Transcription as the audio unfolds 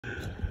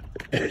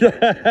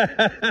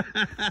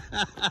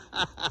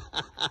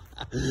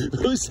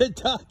Who said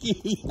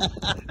doggy?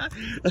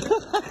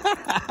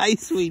 Hi,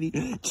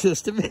 sweetie.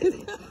 Just a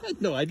minute.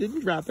 No, I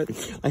didn't drop it.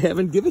 I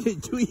haven't given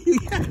it to you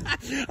yet.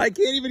 I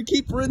can't even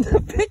keep her in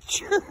the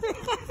picture.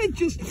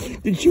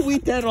 Did you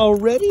eat that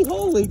already?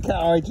 Holy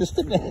cow. Just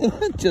a minute.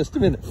 Just a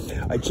minute.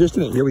 Just a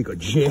minute. Here we go.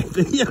 Jam.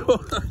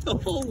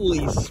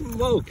 Holy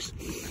smokes.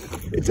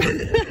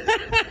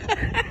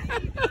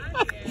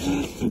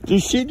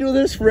 Does she do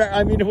this for,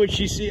 I mean, would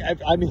she see,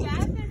 I mean.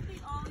 Dad is the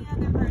only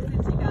other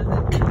person she does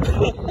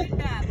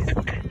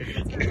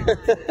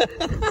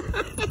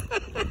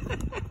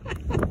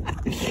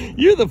it.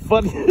 You're the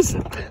funniest.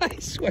 I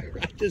swear,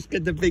 I just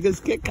get the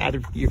biggest kick out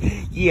of you.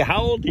 Yeah,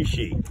 how old is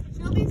she?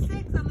 She'll be 6 on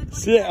the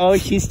 26th. Oh,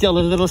 she's still a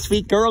little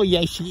sweet girl.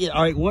 Yeah, she is.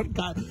 All right, what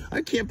God?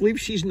 I can't believe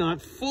she's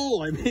not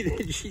full. I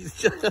mean, she's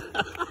just...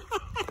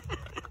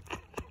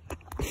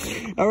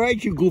 All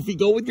right, you goofy,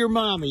 go with your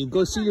mommy.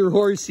 Go see your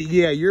horsey.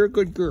 Yeah, you're a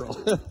good girl.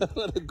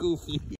 What a goofy.